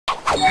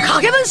So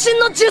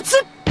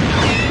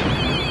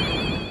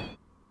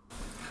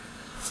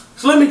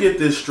let me get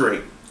this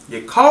straight.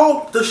 You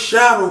called the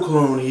Shadow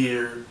Clone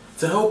here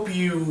to help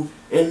you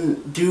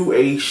and do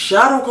a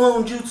Shadow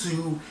Clone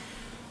Jutsu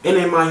in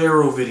a My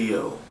Hero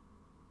video.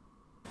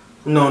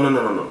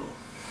 No.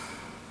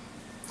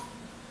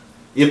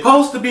 You're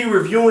supposed to be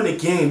reviewing the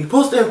game. You're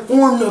supposed to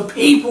inform the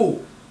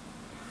people.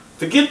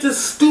 Forget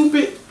this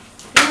stupid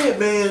head,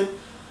 man,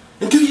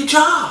 and do your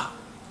job.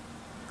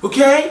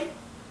 Okay?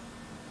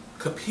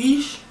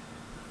 Capiche?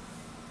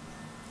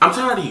 I'm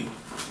tired of you.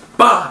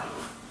 Bye.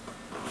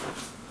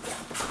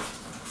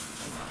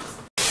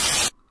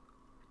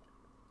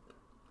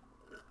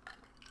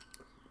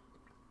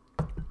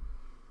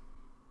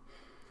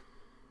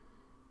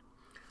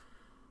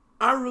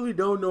 I really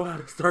don't know how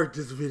to start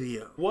this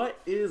video. What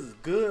is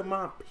good,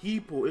 my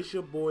people? It's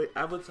your boy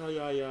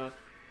Avataryaya,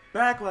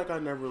 back like I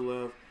never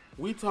left.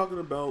 We talking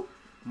about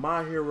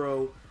My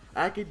Hero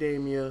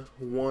Academia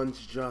One's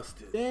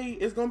Justice. Today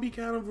it's gonna be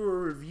kind of a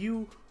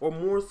review, or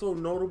more so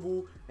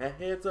notable, a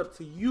heads up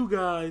to you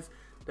guys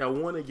that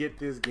want to get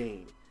this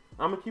game.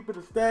 I'm gonna keep it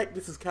a stack.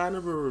 This is kind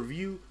of a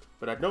review,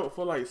 but I don't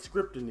feel like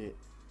scripting it.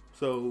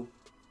 So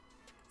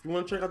if you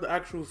want to check out the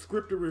actual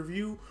scripted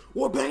review,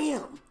 well,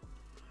 bam!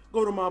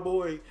 Go to my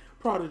boy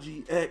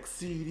Prodigy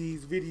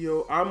XCD's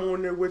video. I'm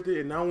on there with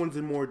it, and that one's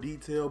in more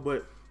detail,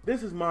 but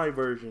this is my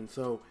version,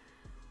 so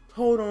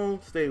hold on,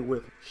 stay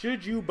with it.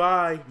 Should you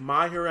buy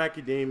My Hero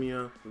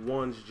Academia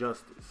One's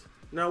Justice?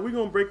 Now, we're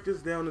going to break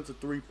this down into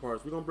three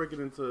parts. We're going to break it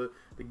into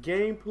the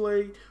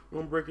gameplay, we're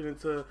going to break it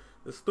into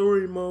the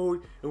story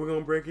mode, and we're going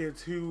to break it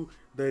into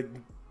the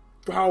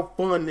how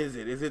fun is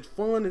it? Is it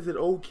fun? Is it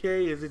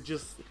okay? Is it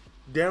just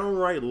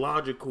downright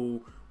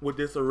logical with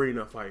this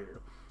arena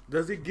fighter?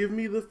 Does it give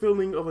me the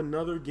feeling of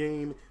another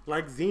game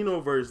like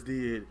Xenoverse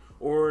did,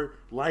 or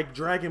like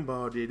Dragon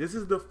Ball did? This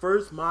is the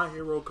first My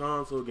Hero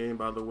console game,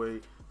 by the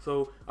way,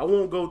 so I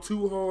won't go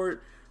too hard.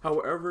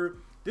 However,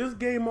 this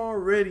game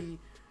already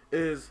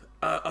is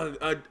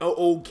a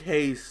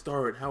okay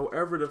start.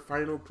 However, the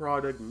final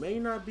product may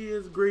not be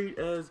as great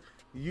as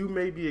you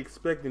may be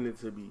expecting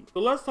it to be. So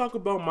let's talk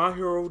about My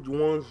Hero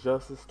One's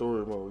Justice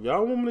story mode.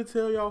 Y'all want me to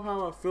tell y'all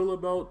how I feel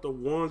about the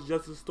One's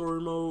Justice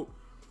story mode?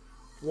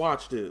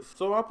 Watch this.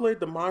 So I played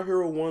the My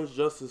Hero One's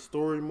Justice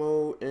story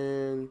mode,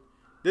 and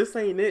this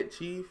ain't it,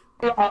 Chief.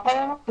 Yeah,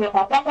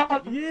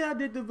 I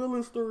did the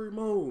villain story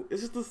mode. It's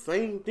just the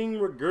same thing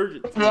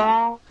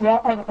regurgitated.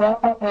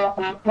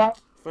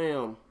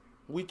 Fam,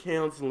 we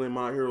canceling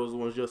My Hero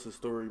One's Justice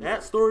story mode.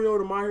 That story mode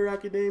of My Hero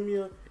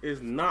Academia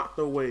is not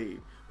the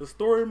wave. The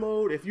story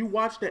mode, if you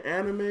watch the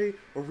anime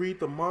or read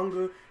the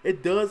manga,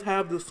 it does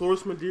have the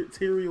source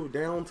material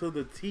down to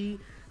the T.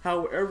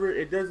 However,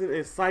 it doesn't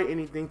incite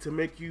anything to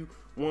make you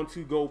want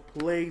to go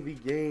play the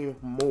game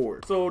more.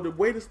 So the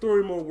way the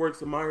story mode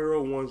works in My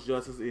Hero One's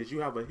Justice is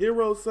you have a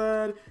hero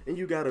side and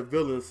you got a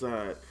villain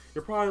side.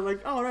 You're probably like,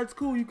 oh, that's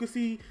cool, you can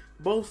see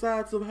both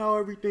sides of how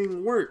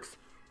everything works.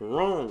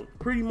 Wrong.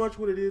 Pretty much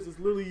what it is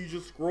literally you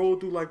just scroll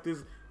through like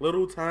this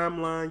little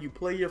timeline, you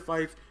play your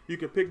fights, you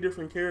can pick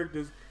different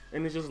characters,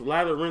 and it's just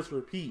lather, rinse,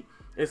 repeat.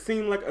 It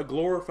seemed like a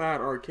glorified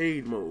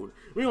arcade mode.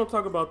 We're gonna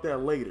talk about that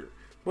later.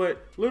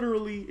 But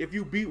literally, if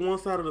you beat one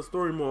side of the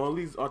story mode, at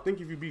least I think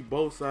if you beat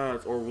both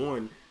sides or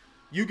one,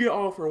 you get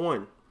all for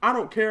one. I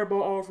don't care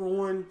about all for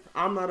one.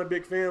 I'm not a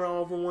big fan of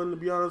all for one, to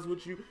be honest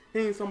with you. He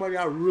ain't somebody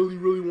I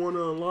really want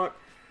to unlock.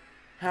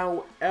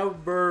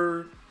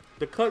 However,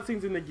 the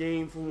cutscenes in the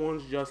game for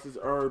One's Justice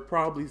are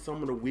probably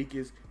some of the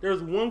weakest.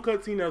 There's one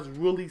cutscene that's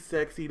really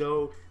sexy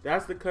though.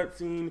 That's the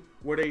cutscene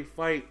where they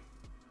fight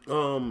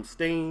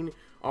Stain,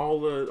 all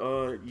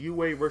the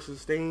UA versus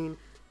Stain.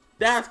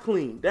 That's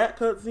clean. That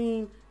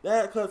cutscene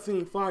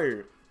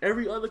fire.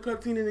 Every other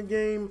cutscene in the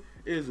game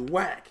is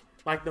whack.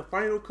 Like the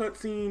final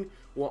cutscene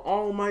where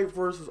All Might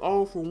versus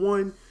All for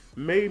One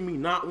made me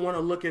not want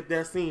to look at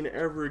that scene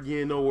ever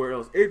again nowhere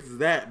else. It's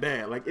that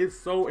bad. Like, it's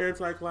so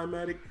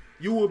anticlimactic.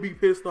 You will be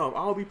pissed off.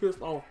 I'll be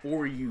pissed off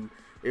for you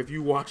if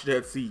you watch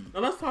that scene. Now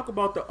let's talk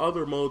about the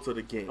other modes of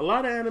the game. A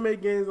lot of anime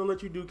games don't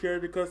let you do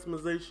character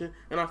customization,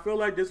 and I feel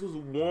like this was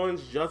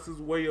One's Justice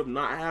way of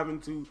not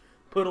having to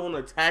put on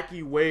a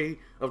tacky way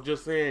of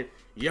just saying,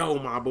 yo,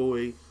 my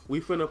boy,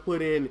 we finna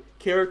put in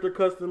character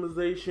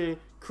customization,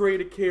 create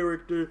a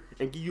character,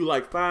 and give you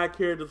like 5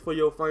 characters for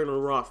your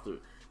final roster.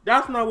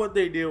 That's not what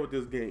they did with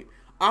this game.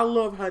 I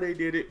love how they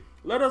did it.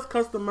 Let us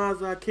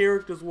customize our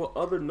characters with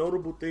other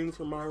notable things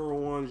from My Hero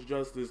One's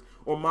Justice,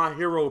 or My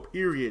Hero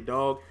period,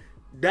 dog.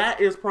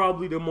 That is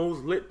probably the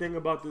most lit thing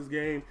about this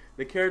game.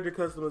 The character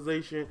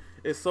customization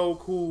is so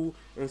cool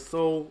and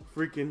so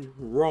freaking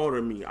raw to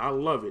me. I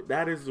love it.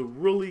 That is a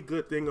really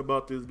good thing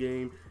about this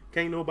game.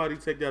 Can't nobody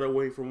take that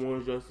away from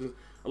One's Justice.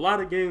 A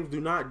lot of games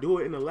do not do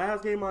it. In the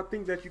last game, I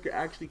think that you could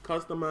actually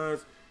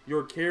customize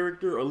your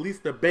character, or at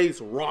least the base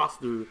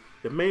roster,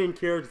 the main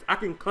characters. I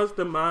can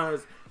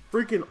customize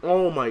freaking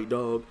All Might,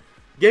 dog.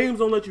 Games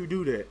don't let you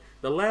do that.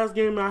 The last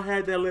game I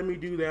had that let me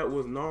do that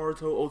was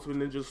Naruto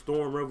Ultimate Ninja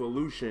Storm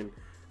Revolution,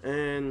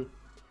 and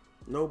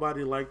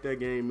nobody liked that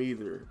game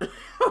either.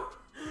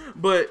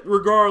 But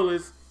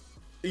regardless,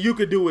 you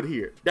could do it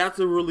here. That's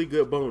a really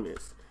good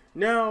bonus.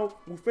 Now,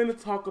 we're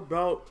finna talk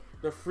about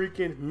the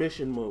freaking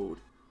mission mode.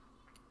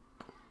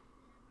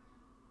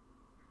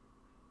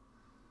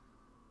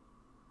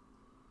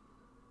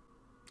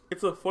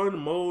 It's a fun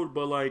mode,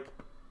 but like,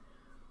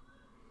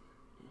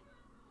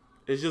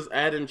 it's just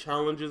adding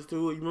challenges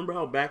to it. You remember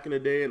how back in the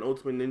day in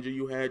Ultimate Ninja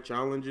you had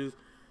challenges?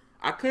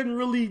 I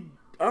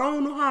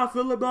don't know how I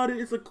feel about it.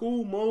 It's a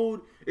cool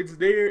mode. It's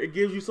there. It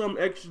gives you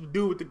something extra to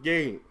do with the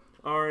game.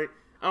 Alright?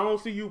 I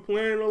don't see you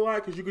playing a lot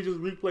because you could just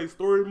replay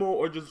story mode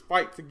or just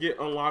fight to get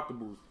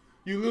unlockables.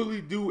 You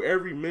literally do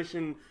every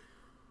mission.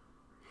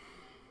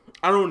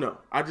 I don't know.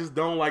 I just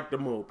don't like the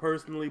mode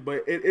personally,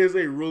 but it is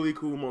a really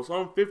cool mode. So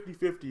I'm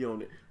 50-50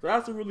 on it. So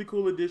that's a really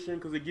cool addition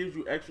because it gives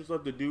you extra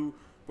stuff to do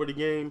for the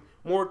game.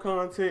 More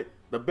content,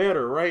 the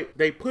better, right?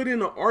 They put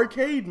in an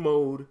arcade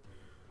mode,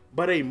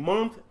 but a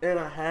month and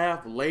a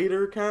half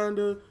later,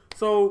 kinda.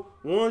 So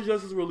One's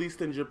Justice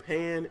released in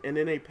Japan, and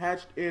then they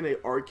patched in a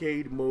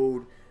arcade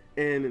mode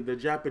in the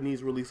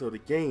Japanese release of the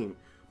game.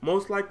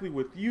 Most likely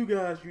with you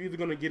guys, you're either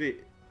gonna get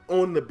it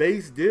on the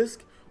base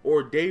disc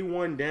or day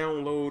one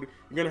download.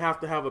 You're gonna have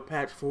to have a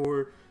patch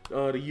for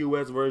the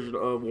US version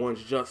of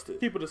One's Justice.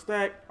 Keep it a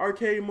stack.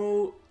 Arcade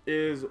mode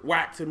is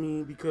whack to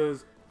me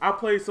because I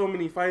play so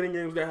many fighting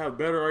games that have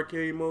better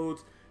arcade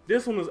modes.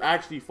 This one is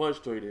actually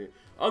frustrating.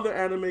 Other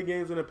anime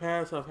games in the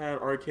past have had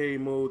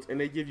arcade modes and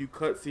they give you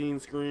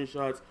cutscenes,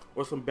 screenshots,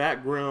 or some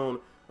background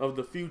of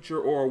the future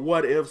or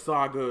what if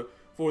saga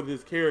for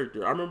this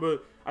character. I remember,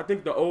 I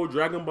think the old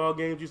Dragon Ball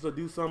games used to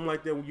do something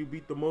like that. When you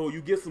beat the mode,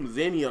 you get some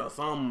Xenia or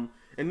something.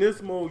 In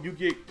this mode, you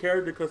get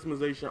character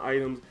customization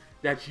items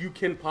that you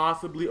can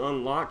possibly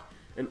unlock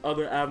in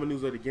other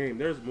avenues of the game.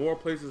 There's more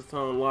places to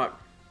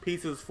unlock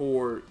pieces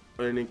for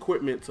and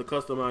equipment to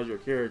customize your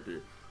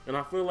character. And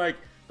I feel like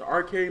the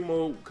arcade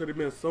mode could have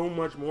been so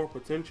much more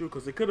potential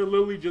because it could have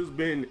literally just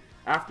been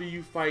after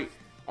you fight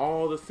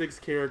all the 6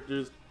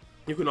 characters.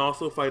 You can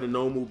also fight a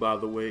Nomu, by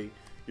the way.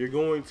 You're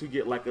going to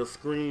get like a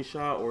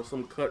screenshot or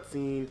some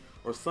cutscene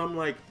or some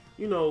like,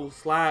 you know,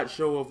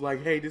 slideshow of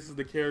like, hey, this is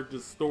the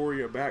character's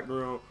story or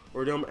background,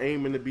 or them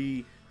aiming to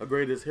be a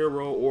greatest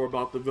hero, or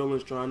about the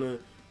villains trying to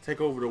take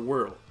over the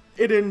world.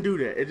 It didn't do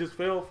that. It just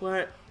fell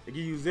flat. It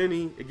gave you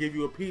Zenny, it gave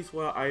you a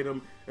peaceful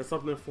item, and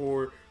something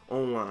for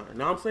online.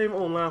 Now I'm saving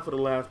online for the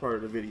last part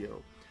of the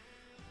video.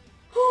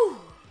 Whew.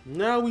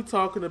 Now we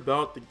talking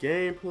about the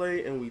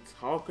gameplay, and we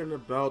talking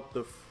about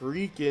the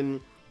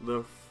freaking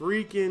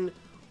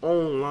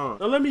online.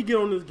 Now let me get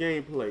on this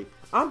gameplay.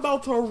 I'm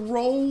about to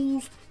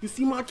roll. You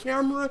see my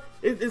camera?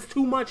 It's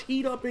too much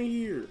heat up in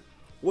here.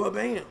 Well,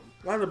 bam.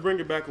 I had to bring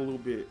it back a little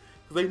bit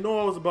because they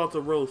know I was about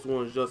to roast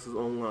One's Justice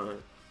Online.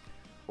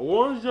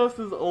 One's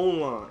Justice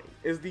Online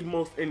is the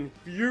most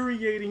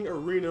infuriating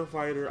arena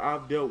fighter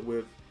I've dealt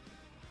with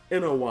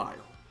in a while.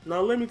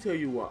 Now let me tell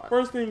you why.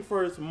 First thing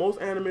first,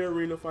 most anime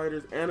arena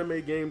fighters,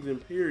 anime games in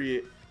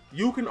period,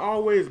 you can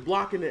always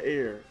block in the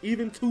air.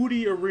 Even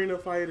 2D arena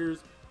fighters,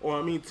 or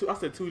I mean, I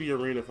said 2D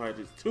arena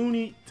fighters,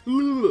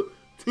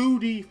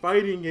 2D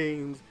fighting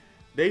games,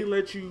 they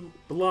let you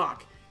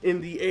block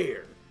in the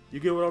air. You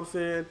get what I'm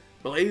saying?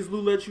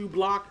 BlazBlue lets you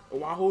block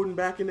while holding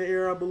back in the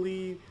air, I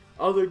believe.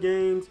 Other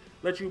games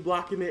let you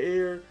block in the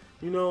air.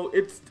 You know,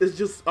 it's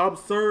just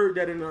absurd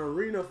that in an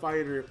arena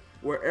fighter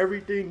where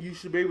everything, you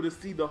should be able to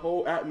see the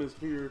whole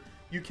atmosphere,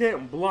 you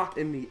can't block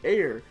in the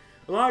air.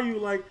 A lot of you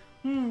like,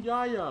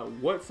 Yaya,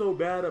 what's so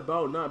bad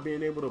about not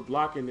being able to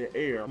block in the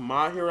air?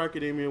 My Hero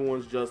Academia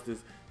One's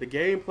Justice, the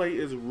gameplay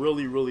is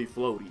really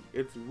floaty.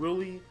 It's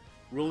really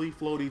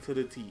floaty to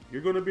the T.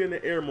 You're going to be in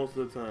the air most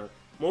of the time.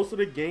 Most of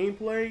the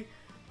gameplay,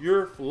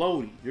 you're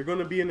floaty. You're going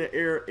to be in the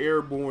air,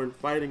 airborne,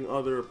 fighting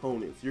other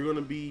opponents. You're going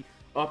to be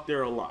up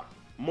there a lot.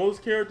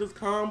 Most characters'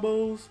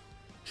 combos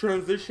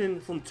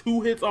transition from 2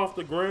 hits off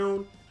the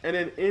ground and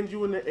then end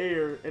you in the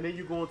air, and then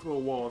you go into a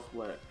wall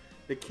splat.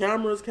 The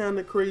camera's kind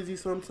of crazy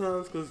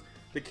sometimes because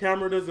the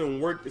camera doesn't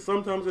work.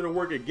 Sometimes it'll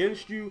work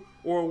against you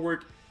or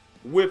work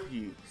with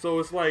you. So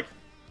it's like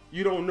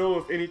you don't know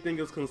if anything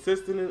is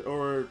consistent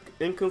or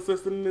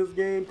inconsistent in this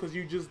game because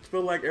you just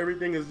feel like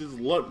everything is just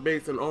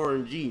luck-based and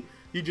RNG.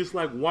 You just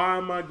like, why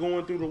am I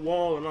going through the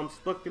wall and I'm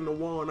stuck in the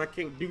wall and I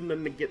can't do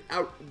nothing to get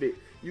out of it?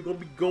 You're going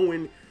to be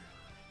going,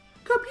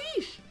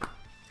 capiche?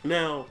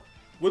 Now,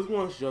 with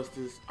One's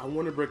Justice, I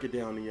want to break it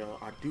down to y'all.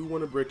 I do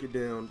want to break it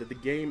down that the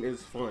game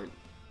is fun.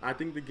 I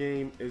think the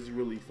game is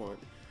really fun.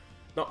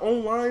 The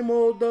online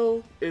mode,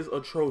 though, is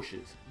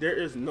atrocious. There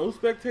is no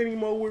spectating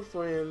mode with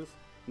friends,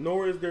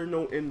 nor is there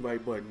no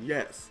invite button.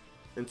 Yes,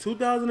 in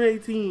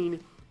 2018,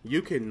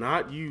 you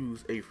cannot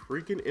use a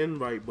freaking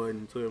invite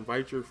button to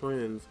invite your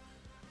friends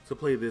to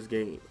play this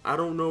game. I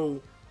don't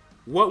know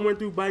what went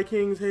through Bite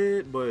King's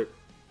head, but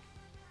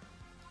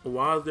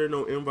why is there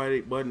no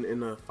invite button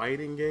in a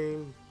fighting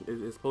game?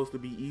 It's supposed to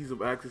be ease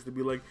of access to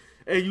be like,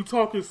 hey, you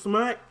talking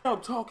smack?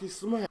 I'm talking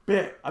smack.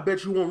 Bet. I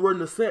bet you won't run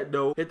the set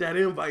though. Hit that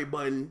invite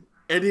button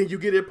and then you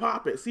get it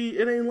popping. See,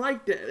 it ain't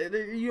like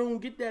that. You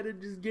don't get that in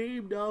this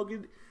game, dog.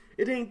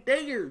 It ain't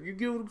there. You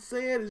get what I'm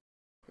saying?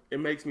 It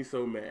makes me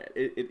so mad.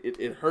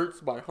 It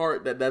hurts my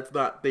heart that that's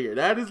not there.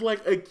 That is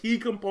like a key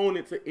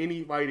component to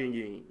any fighting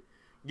game.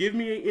 Give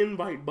me an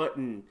invite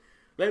button.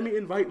 Let me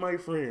invite my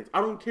friends. I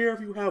don't care if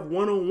you have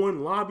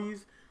one-on-one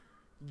lobbies.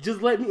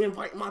 Just let me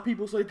invite my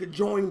people so they can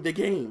join the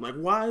game. Like,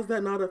 why is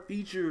that not a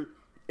feature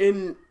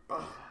in...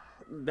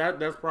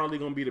 That's probably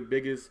going to be the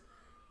biggest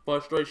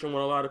frustration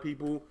with a lot of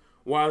people.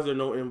 Why is there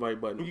no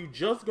invite button? When you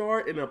just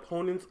guard an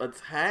opponent's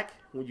attack,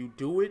 when you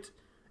do it,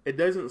 it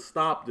doesn't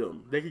stop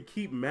them. They can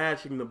keep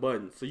mashing the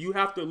button. So you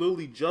have to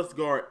literally just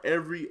guard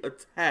every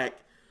attack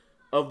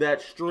of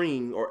that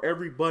string or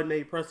every button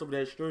they press of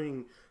that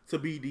string to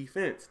be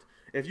defensed.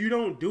 If you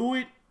don't do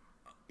it,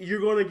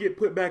 you're going to get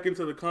put back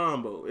into the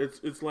combo.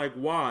 It's like,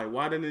 why?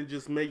 Why didn't it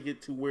just make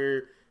it to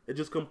where it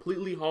just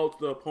completely halts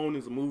the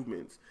opponent's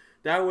movements?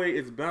 That way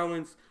it's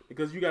balanced,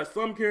 because you got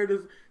some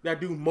characters that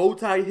do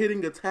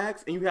multi-hitting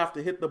attacks and you have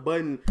to hit the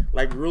button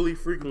like really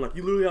freaking, like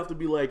you literally have to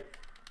be like...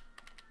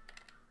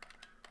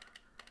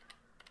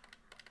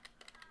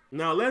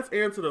 Now let's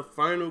answer the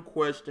final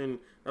question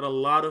that a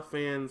lot of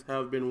fans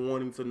have been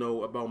wanting to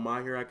know about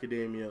My Hero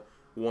Academia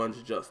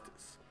One's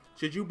Justice.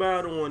 Should you buy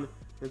it on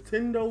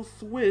Nintendo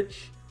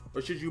Switch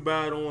or should you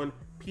buy it on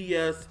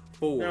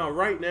PS4? Now,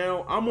 right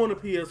now, I'm on a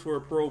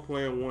PS4 Pro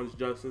playing One's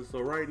Justice. So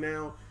right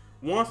now,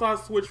 once I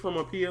switched from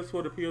a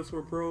PS4 to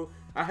PS4 Pro,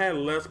 I had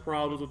less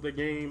problems with the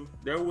game.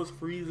 There was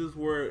freezes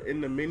where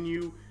in the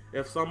menu,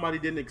 if somebody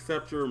didn't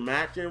accept your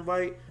match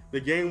invite, the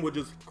game would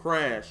just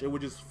crash. It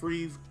would just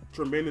freeze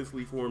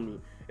tremendously for me.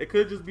 It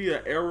could just be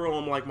an error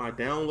on like my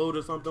download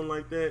or something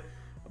like that.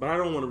 But I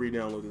don't want to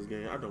re-download this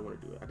game. I don't want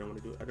to do it. I don't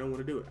want to do it. I don't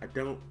want to do it. I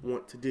don't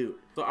want to do it.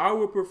 So I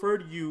would prefer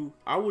to you,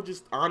 I would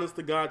just honest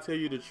to God tell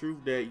you the truth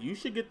that you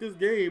should get this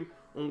game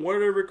on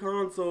whatever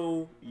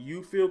console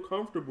you feel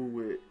comfortable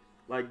with.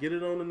 Like, get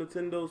it on the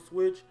Nintendo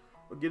Switch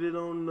or get it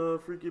on the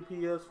freaking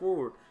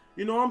PS4.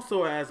 You know, I'm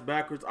so ass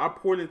backwards. I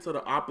pointed to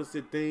the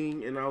opposite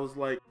thing and I was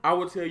like, I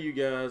would tell you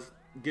guys,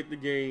 get the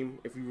game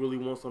if you really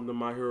want something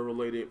My Hero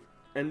related.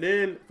 And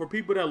then for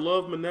people that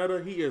love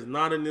Mineta, he is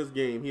not in this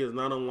game. He is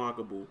not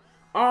unlockable.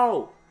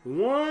 Oh,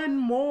 one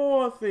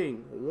more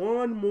thing.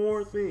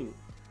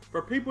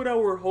 For people that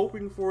were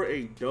hoping for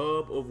a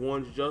dub of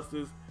One's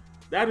Justice,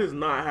 that is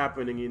not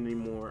happening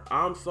anymore.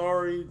 I'm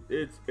sorry,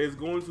 it's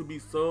going to be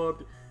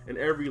subbed in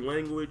every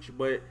language,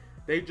 but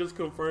they just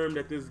confirmed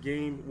that this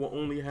game will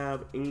only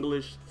have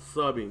English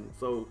subbing.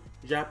 So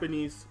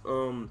Japanese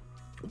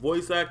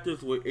voice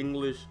actors with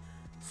English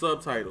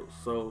subtitles.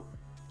 So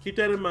keep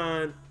that in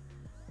mind.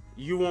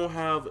 You won't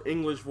have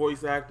English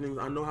voice acting.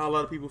 I know how a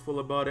lot of people feel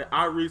about it.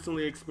 I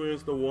recently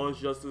experienced the One's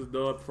Justice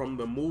dub from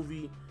the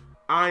movie.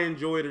 I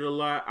enjoyed it a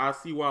lot. I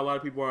see why a lot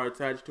of people are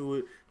attached to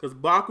it, because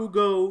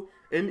Bakugo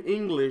in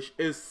English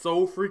is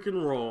so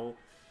freaking raw.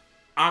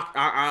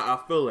 I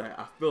feel that.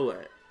 I feel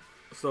that.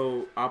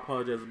 So I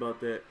apologize about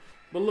that.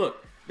 But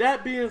look,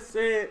 that being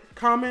said,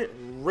 comment,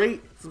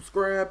 rate,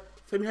 subscribe.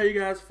 Tell me how you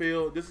guys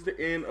feel. This is the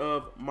end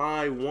of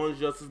my One's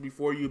Justice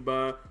Before You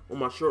Buy, on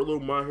my short little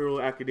My Hero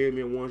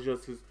Academia One's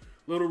Justice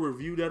little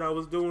review that I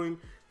was doing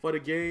for the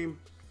game.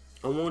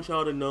 I want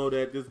y'all to know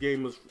that this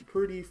game is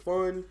pretty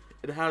fun.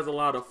 It has a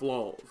lot of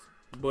flaws,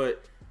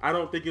 but I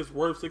don't think it's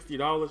worth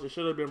 $60. It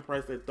should have been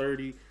priced at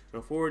 $30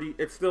 and $40.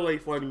 It's still a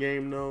fun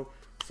game though.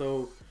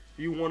 So if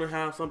you want to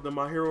have something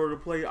My Hero to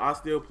play, I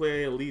still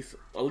play at least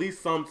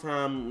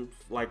sometime,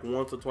 like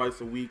once or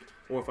twice a week,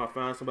 or if I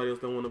find somebody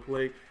else that want to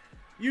play.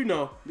 You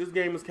know, this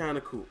game is kind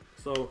of cool.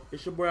 So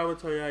it's your boy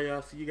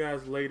Avataryaya. See you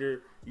guys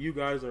later. You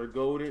guys are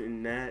golden,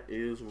 and that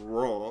is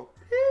raw.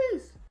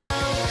 Peace.